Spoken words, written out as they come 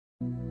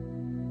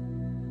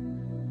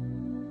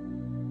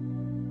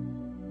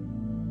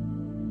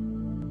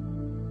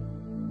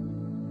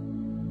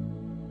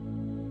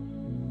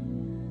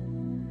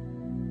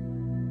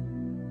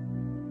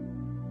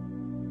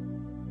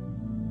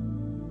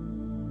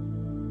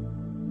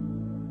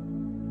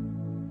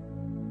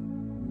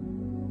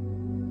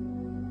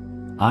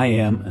I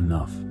am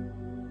enough.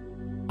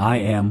 I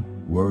am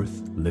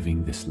worth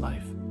living this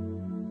life.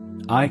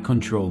 I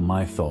control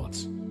my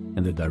thoughts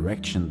and the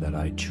direction that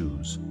I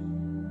choose.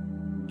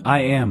 I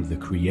am the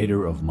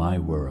creator of my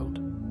world.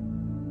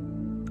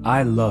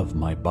 I love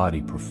my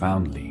body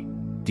profoundly,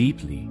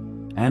 deeply,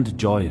 and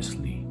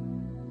joyously.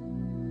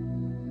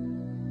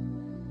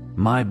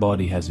 My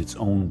body has its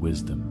own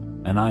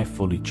wisdom, and I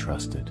fully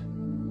trust it.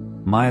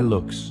 My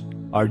looks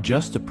are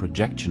just a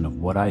projection of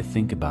what I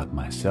think about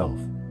myself.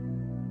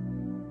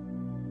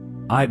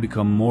 I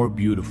become more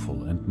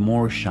beautiful and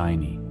more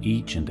shiny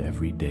each and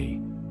every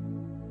day.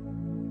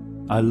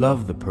 I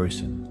love the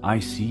person I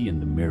see in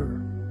the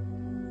mirror.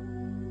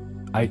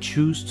 I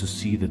choose to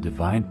see the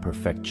divine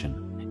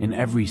perfection in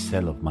every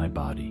cell of my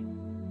body.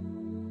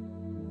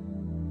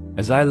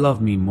 As I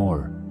love me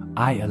more,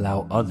 I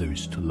allow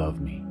others to love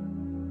me.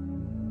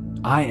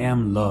 I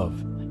am love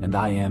and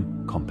I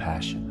am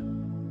compassion.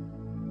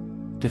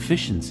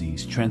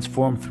 Deficiencies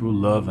transform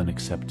through love and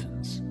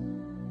acceptance.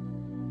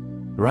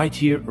 Right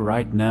here,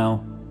 right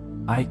now,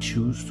 I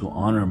choose to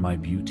honor my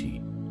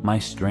beauty, my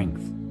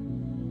strength,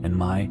 and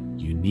my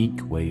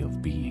unique way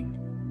of being.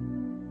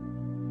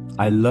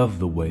 I love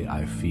the way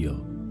I feel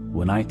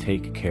when I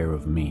take care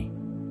of me.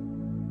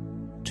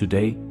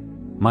 Today,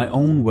 my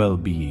own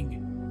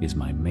well-being is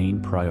my main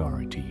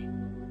priority.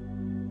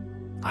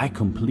 I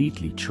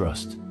completely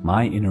trust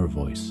my inner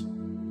voice.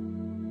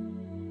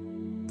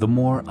 The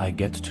more I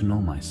get to know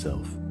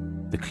myself,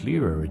 the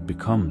clearer it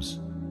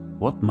becomes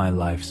what my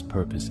life's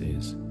purpose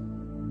is.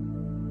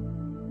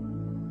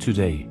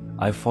 Today,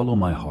 I follow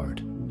my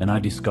heart and I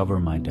discover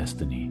my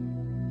destiny.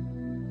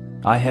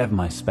 I have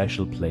my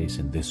special place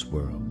in this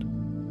world.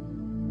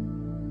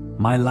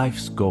 My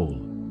life's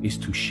goal is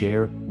to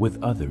share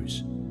with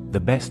others the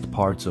best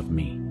parts of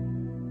me.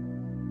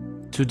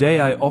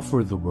 Today I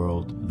offer the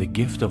world the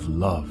gift of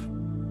love,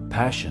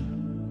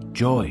 passion,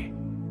 joy,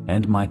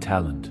 and my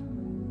talent.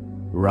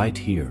 Right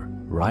here,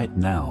 right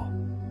now,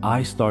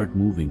 I start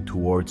moving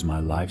towards my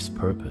life's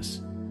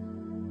purpose.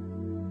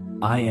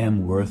 I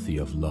am worthy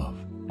of love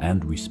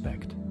and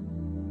respect.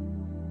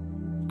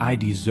 I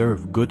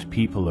deserve good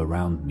people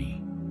around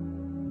me.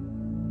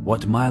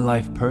 What my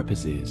life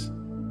purpose is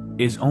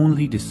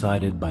only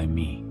decided by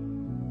me.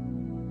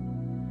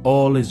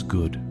 All is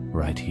good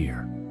right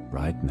here,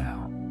 right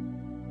now.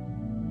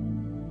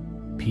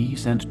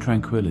 Peace and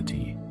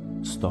tranquility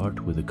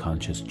start with a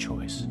conscious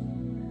choice.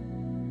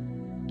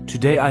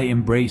 Today I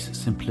embrace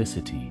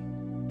simplicity,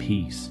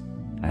 peace,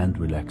 and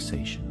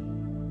relaxation.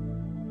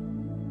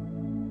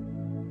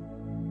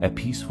 A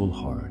peaceful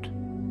heart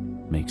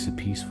makes a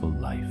peaceful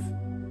life.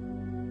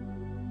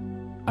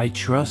 I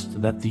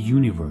trust that the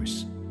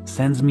universe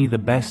sends me the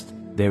best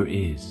there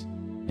is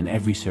in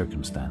every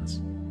circumstance.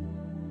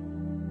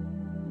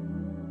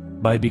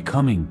 By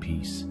becoming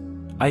peace,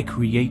 I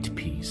create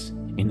peace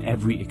in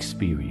every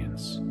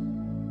experience.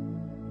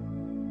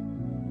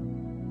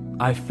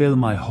 I fill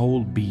my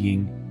whole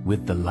being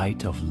with the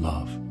light of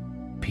love,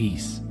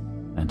 peace,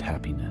 and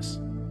happiness.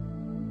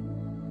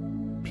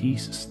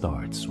 Peace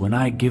starts when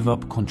I give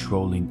up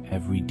controlling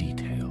every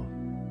detail.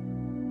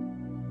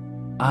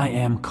 I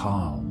am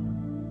calm.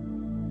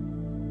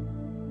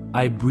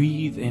 I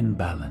breathe in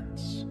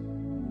balance,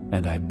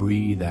 and I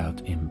breathe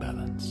out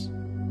imbalance.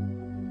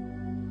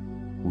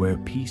 Where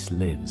peace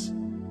lives,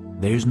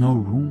 there's no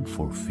room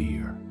for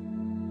fear.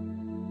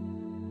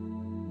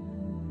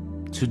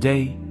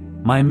 Today,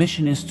 my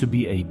mission is to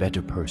be a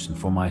better person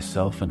for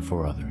myself and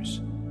for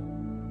others.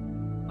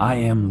 I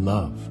am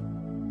love.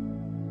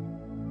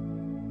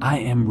 I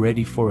am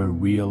ready for a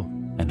real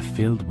and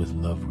filled with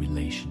love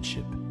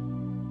relationship.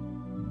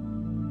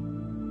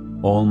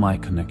 All my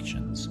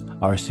connections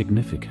are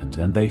significant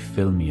and they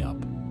fill me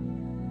up.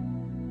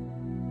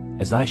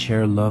 As I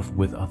share love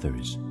with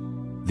others,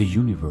 the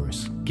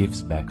universe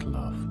gives back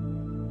love.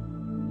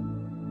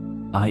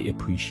 I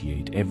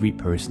appreciate every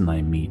person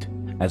I meet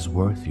as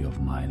worthy of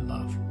my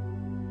love.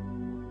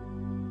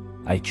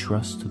 I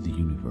trust the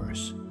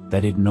universe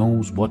that it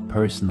knows what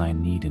person I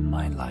need in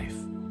my life.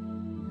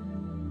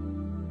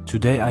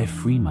 Today I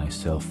free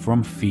myself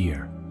from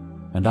fear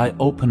and I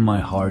open my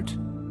heart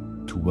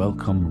to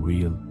welcome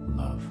real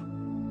love.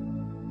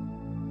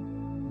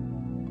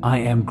 I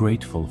am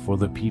grateful for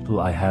the people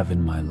I have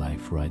in my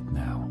life right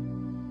now.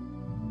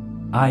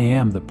 I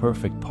am the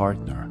perfect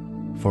partner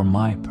for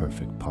my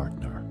perfect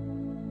partner.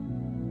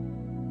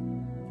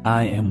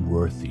 I am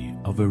worthy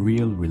of a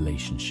real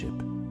relationship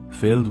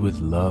filled with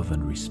love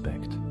and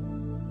respect.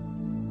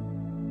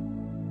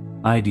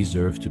 I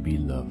deserve to be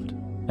loved,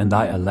 and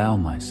I allow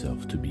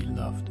myself to be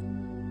loved.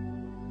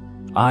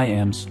 I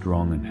am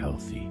strong and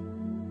healthy.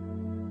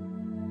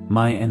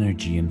 My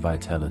energy and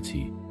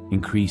vitality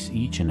increase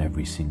each and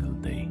every single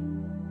day.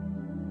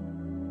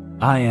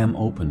 I am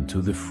open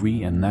to the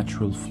free and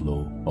natural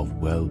flow of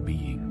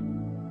well-being.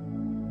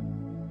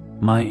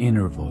 My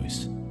inner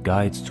voice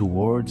guides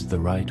towards the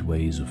right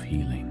ways of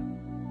healing.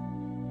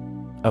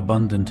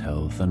 Abundant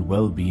health and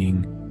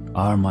well-being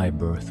are my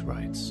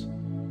birthrights.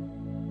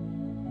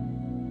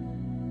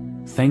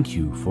 Thank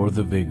you for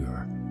the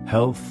vigor,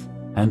 health,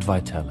 and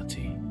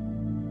vitality.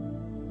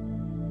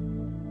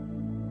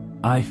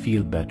 I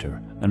feel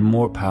better and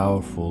more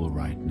powerful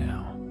right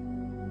now.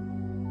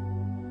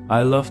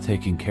 I love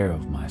taking care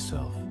of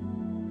myself.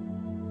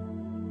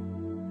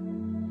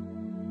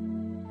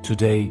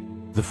 Today,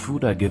 the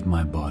food I give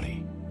my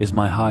body is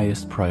my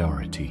highest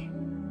priority.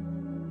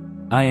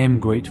 I am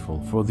grateful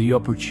for the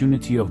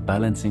opportunity of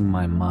balancing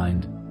my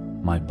mind,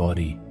 my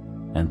body,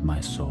 and my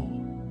soul.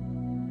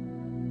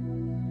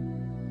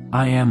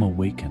 I am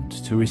awakened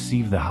to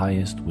receive the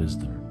highest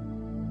wisdom.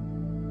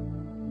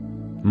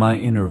 My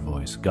inner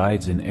voice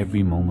guides in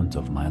every moment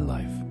of my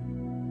life.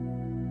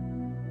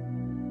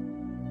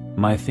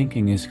 My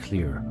thinking is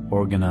clear,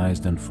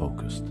 organized, and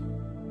focused.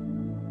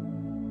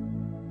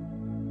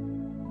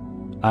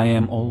 I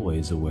am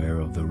always aware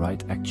of the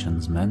right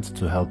actions meant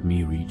to help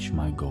me reach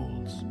my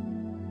goals.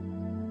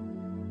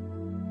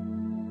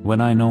 When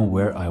I know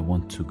where I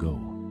want to go,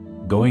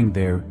 going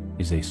there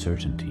is a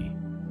certainty.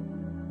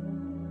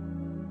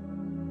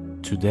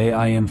 Today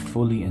I am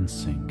fully in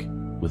sync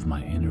with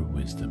my inner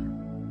wisdom.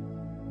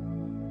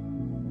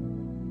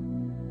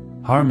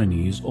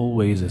 Harmony is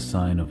always a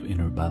sign of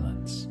inner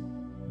balance.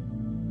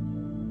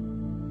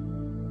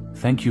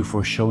 Thank you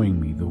for showing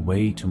me the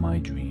way to my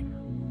dream.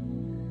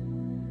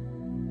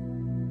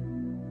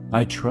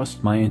 I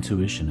trust my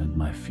intuition and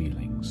my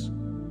feelings.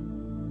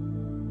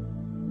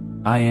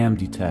 I am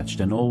detached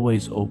and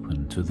always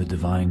open to the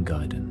divine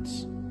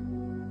guidance.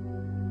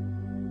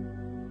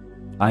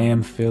 I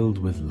am filled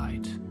with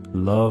light,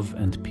 love,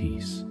 and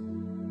peace.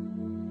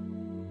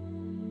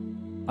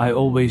 I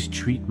always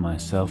treat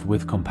myself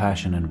with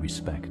compassion and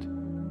respect.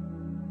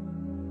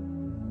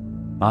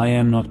 I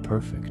am not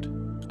perfect.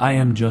 I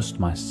am just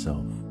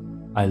myself.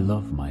 I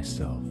love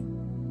myself.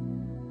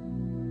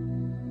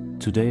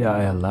 Today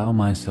I allow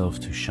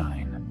myself to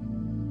shine.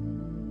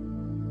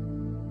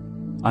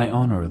 I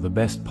honor the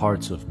best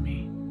parts of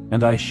me,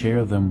 and I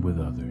share them with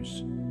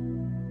others.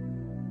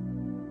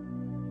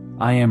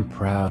 I am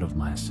proud of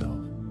myself.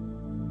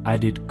 I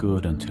did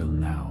good until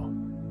now.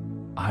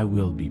 I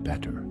will be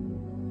better.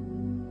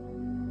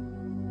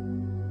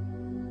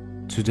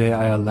 Today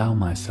I allow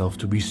myself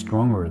to be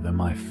stronger than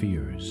my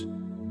fears.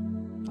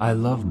 I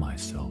love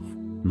myself,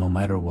 no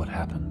matter what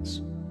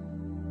happens.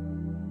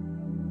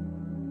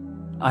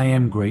 I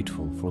am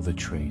grateful for the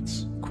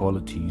traits,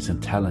 qualities,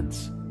 and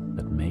talents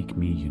that make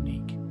me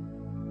unique.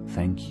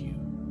 Thank you.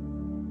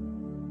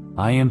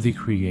 I am the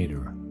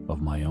creator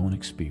of my own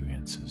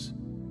experiences.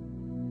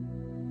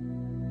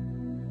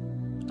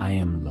 I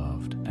am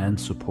loved and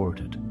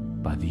supported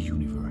by the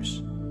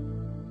universe.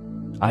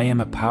 I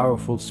am a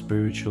powerful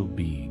spiritual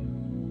being.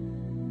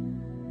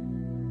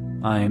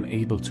 I am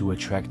able to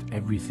attract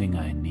everything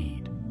I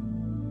need.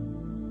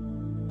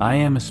 I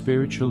am a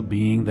spiritual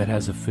being that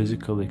has a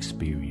physical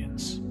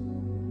experience.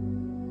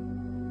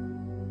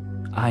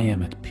 I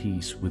am at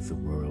peace with the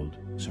world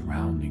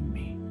surrounding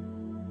me,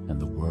 and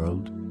the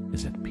world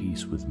is at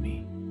peace with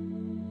me.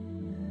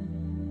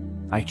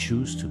 I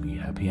choose to be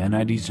happy, and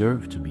I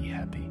deserve to be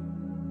happy.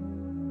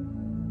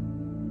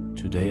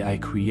 Today I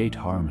create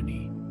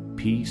harmony,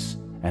 peace,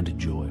 and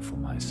joy for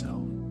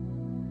myself.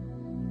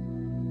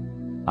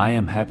 I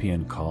am happy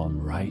and calm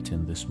right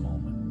in this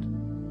moment.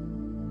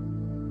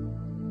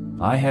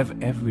 I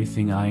have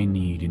everything I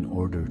need in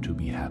order to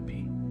be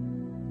happy.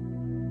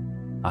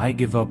 I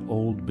give up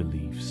old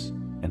beliefs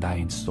and I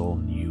install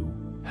new,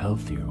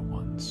 healthier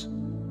ones.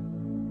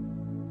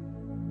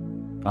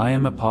 I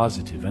am a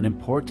positive and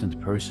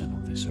important person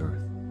on this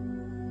earth.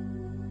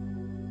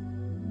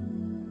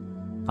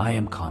 I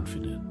am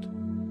confident.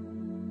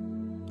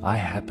 I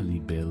happily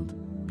build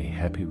a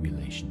happy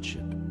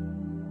relationship.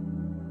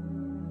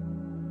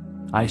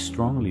 I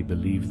strongly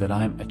believe that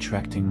I am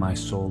attracting my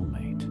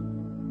soulmate.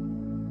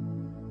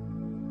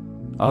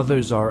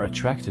 Others are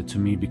attracted to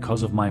me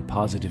because of my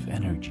positive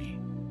energy.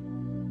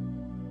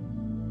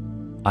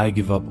 I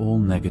give up all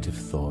negative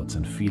thoughts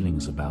and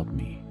feelings about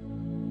me.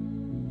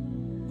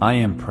 I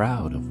am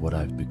proud of what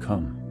I've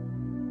become.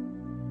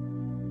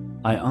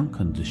 I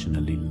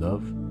unconditionally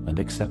love and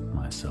accept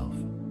myself.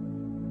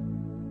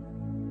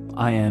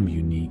 I am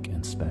unique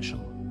and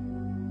special.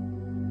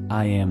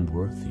 I am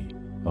worthy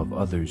of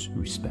others'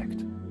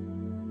 respect.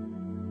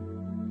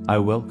 I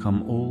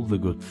welcome all the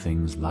good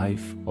things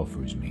life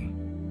offers me.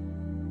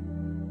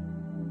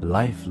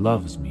 Life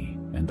loves me,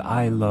 and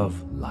I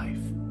love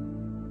life.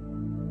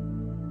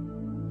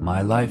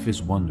 My life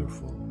is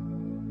wonderful.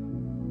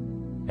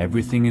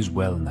 Everything is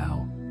well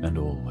now and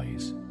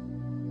always.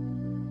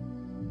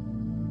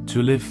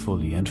 To live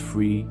fully and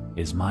free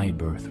is my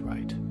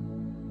birthright.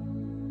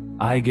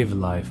 I give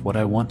life what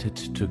I want it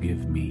to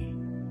give me.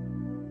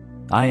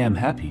 I am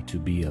happy to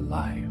be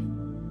alive.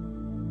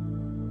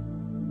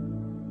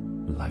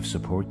 Life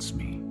supports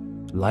me.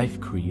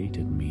 Life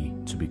created me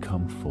to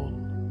become full.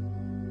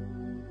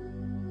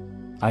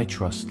 I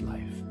trust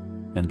life,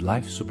 and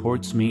life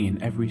supports me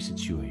in every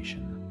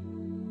situation.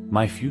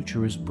 My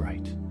future is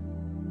bright.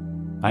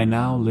 I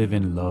now live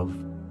in love,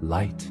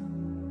 light,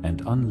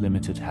 and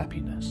unlimited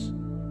happiness.